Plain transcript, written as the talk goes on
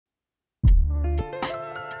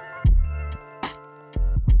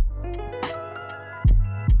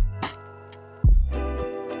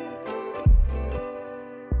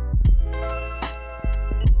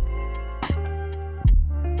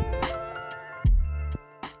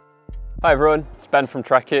Hi everyone, it's Ben from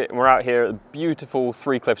Trekitt and we're out here at the beautiful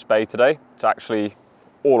Three Cliffs Bay today. It's actually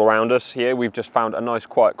all around us here. We've just found a nice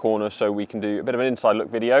quiet corner so we can do a bit of an inside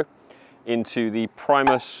look video into the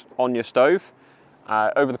Primus Onja stove.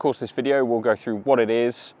 Over the course of this video we'll go through what it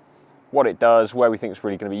is, what it does, where we think it's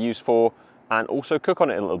really going to be used for, and also cook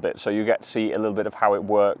on it a little bit so you get to see a little bit of how it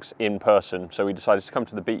works in person. So we decided to come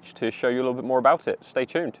to the beach to show you a little bit more about it. Stay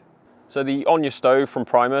tuned. So the Onja stove from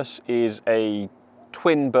Primus is a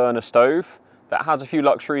twin burner stove that has a few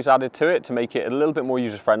luxuries added to it to make it a little bit more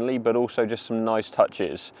user friendly, but also just some nice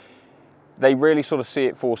touches. They really sort of see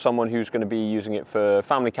it for someone who's going to be using it for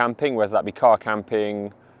family camping, whether that be car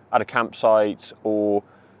camping at a campsite, or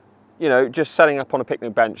just setting up on a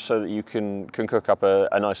picnic bench so that you can cook up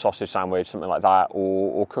a nice sausage sandwich, something like that,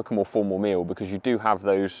 or cook a more formal meal, because you do have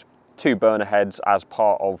those two burner heads as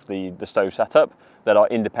part of the stove setup that are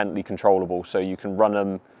independently controllable. So you can run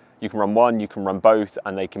them. You can run one, you can run both,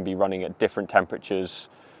 and they can be running at different temperatures,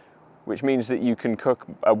 which means that you can cook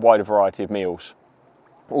a wider variety of meals.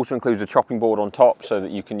 Also includes a chopping board on top so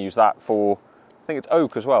that you can use that for, I think it's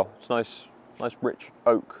oak as well. It's nice rich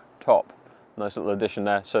oak top. Nice little addition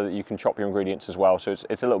there so that you can chop your ingredients as well. So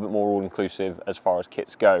it's a little bit more all-inclusive as far as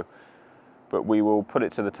kits go. But we will put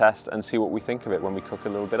it to the test and see what we think of it when we cook a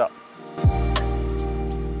little bit up.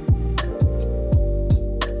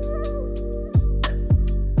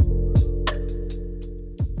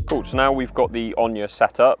 Cool, so now we've got the Onja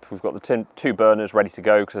set up. We've got the two burners ready to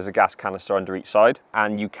go because there's a gas canister under each side,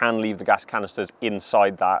 and you can leave the gas canisters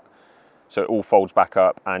inside that so it all folds back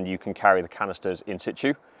up and you can carry the canisters in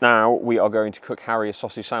situ. Now we are going to cook Harry a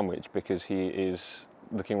sausage sandwich because he is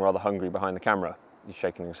looking rather hungry behind the camera. He's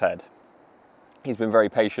shaking his head. He's been very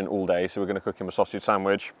patient all day, so we're going to cook him a sausage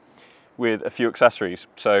sandwich with a few accessories.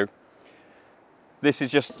 So this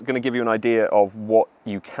is just going to give you an idea of what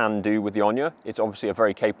you can do with the Onja. It's obviously a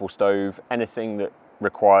very capable stove. Anything that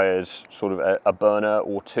requires sort of a burner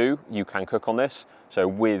or two, you can cook on this. So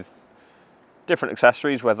with different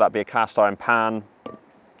accessories, whether that be a cast iron pan,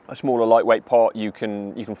 a smaller lightweight pot, you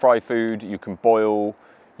can fry food, you can boil,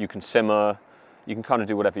 you can simmer, you can kind of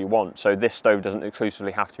do whatever you want. So this stove doesn't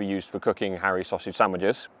exclusively have to be used for cooking Harry sausage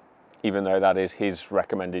sandwiches, even though that is his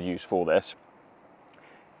recommended use for this.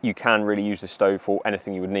 You can really use this stove for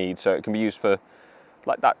anything you would need. So it can be used for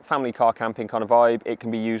like that family car camping kind of vibe. It can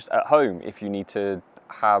be used at home if you need to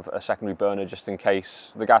have a secondary burner just in case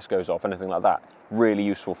the gas goes off, anything like that. Really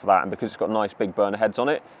useful for that. And because it's got nice big burner heads on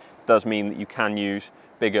it, does mean that you can use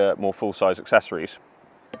bigger, more full-size accessories.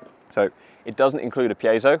 So it doesn't include a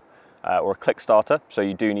piezo or a click starter, so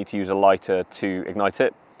you do need to use a lighter to ignite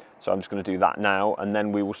it. So I'm just going to do that now, and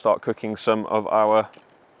then we will start cooking some of our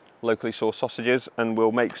locally sourced sausages, and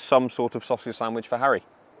we'll make some sort of sausage sandwich for Harry.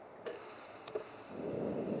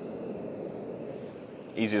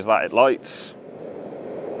 Easy as that, it lights,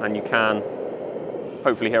 and you can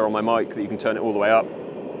hopefully hear on my mic that you can turn it all the way up,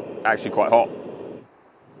 actually quite hot,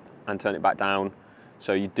 and turn it back down,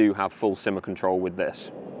 so you do have full simmer control with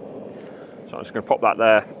this. So I'm just going to pop that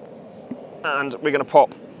there, and we're going to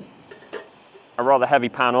pop a rather heavy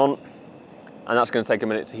pan on, and that's going to take a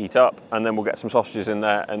minute to heat up, and then we'll get some sausages in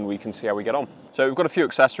there and we can see how we get on. So we've got a few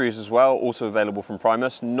accessories as well, also available from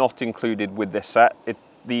Primus, not included with this set.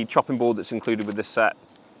 The chopping board that's included with this set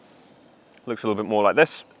looks a little bit more like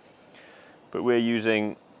this, but we're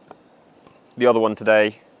using the other one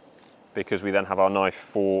today because we then have our knife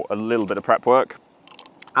for a little bit of prep work.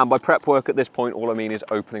 And by prep work at this point, all I mean is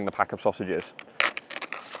opening the pack of sausages.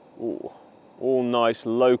 Ooh, all nice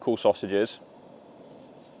local sausages.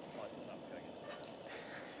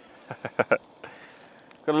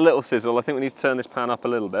 Got a little sizzle. I think we need to turn this pan up a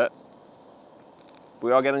little bit.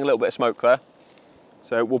 We are getting a little bit of smoke there.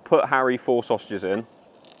 So we'll put Harry 4 sausages in,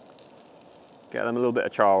 get them a little bit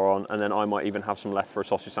of char on, and then I might even have some left for a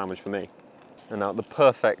sausage sandwich for me. And now the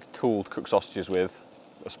perfect tool to cook sausages with,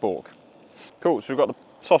 a spork. Cool, so we've got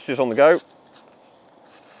the sausages on the go.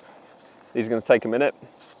 These are going to take a minute.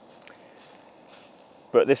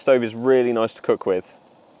 But this stove is really nice to cook with.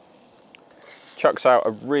 Chucks out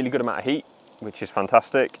a really good amount of heat, which is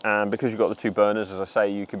fantastic, and because you've got the two burners, as I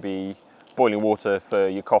say, you could be boiling water for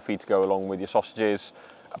your coffee to go along with your sausages.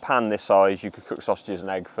 A pan this size, you could cook sausages and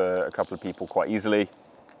egg for a couple of people quite easily.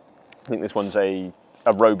 I think this one's a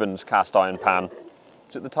Robin's cast iron pan.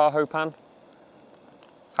 Is it the Tahoe pan?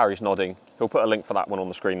 Harry's nodding. He'll put a link for that one on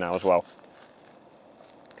the screen now as well.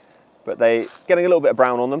 But they're getting a little bit of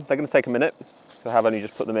brown on them. They're going to take a minute, because I have only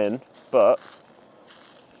just put them in, but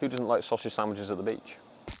who doesn't like sausage sandwiches at the beach?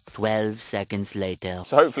 12 seconds later.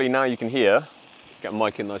 So hopefully now you can hear, get my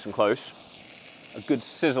mic in nice and close, a good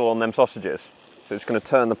sizzle on them sausages. So it's going to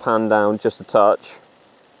turn the pan down just a touch.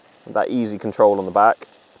 with that easy control on the back,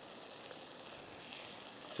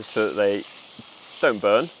 just so that they don't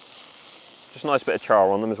burn. Just a nice bit of char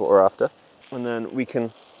on them is what we're after. And then we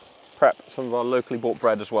can prep some of our locally bought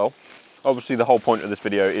bread as well. Obviously the whole point of this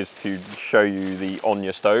video is to show you the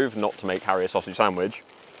Onja stove, not to make Harry a sausage sandwich.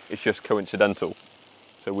 It's just coincidental.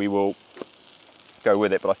 So we will go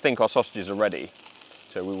with it, but I think our sausages are ready.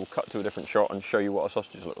 So we will cut to a different shot and show you what our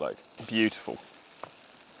sausages look like. Beautiful.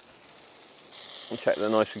 And check they're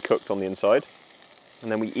nicely cooked on the inside.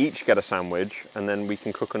 And then we each get a sandwich, and then we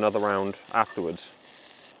can cook another round afterwards.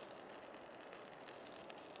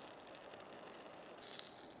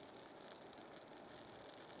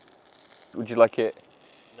 Would you like it?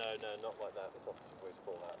 No, not like that. The sausage always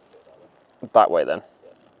fall out. That way then?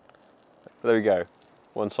 Yeah. There we go.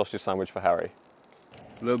 One sausage sandwich for Harry.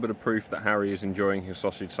 A little bit of proof that Harry is enjoying his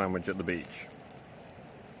sausage sandwich at the beach.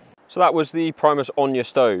 So that was the Primus Onja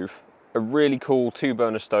stove. A really cool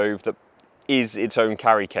 2-burner stove that is its own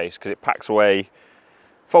carry case because it packs away,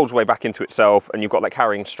 folds away back into itself, and you've got that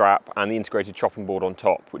carrying strap and the integrated chopping board on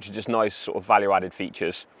top, which are just nice sort of value-added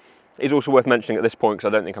features. It's also worth mentioning at this point, because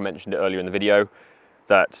I don't think I mentioned it earlier in the video,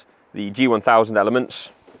 that the G1000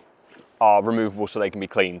 elements are removable so they can be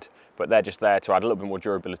cleaned, but they're just there to add a little bit more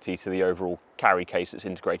durability to the overall carry case that's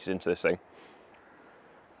integrated into this thing.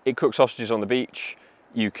 It cooks sausages on the beach.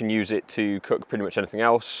 You can use it to cook pretty much anything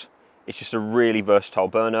else. It's just a really versatile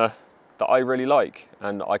burner that I really like,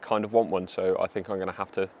 and I kind of want one, so I think I'm going to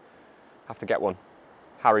have to get one.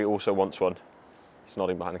 Harry also wants one. He's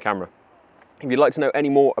nodding behind the camera. If you'd like to know any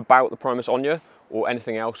more about the Primus Onja or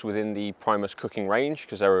anything else within the Primus cooking range,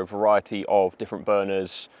 because there are a variety of different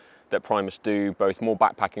burners that Primus do, both more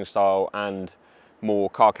backpacking style and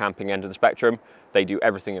more car camping end of the spectrum. They do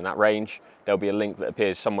everything in that range. There'll be a link that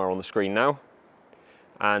appears somewhere on the screen now.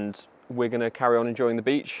 And we're going to carry on enjoying the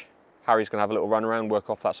beach. Harry's going to have a little run around, work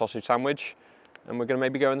off that sausage sandwich, and we're going to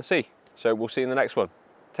maybe go in the sea. So we'll see you in the next one.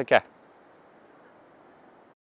 Take care.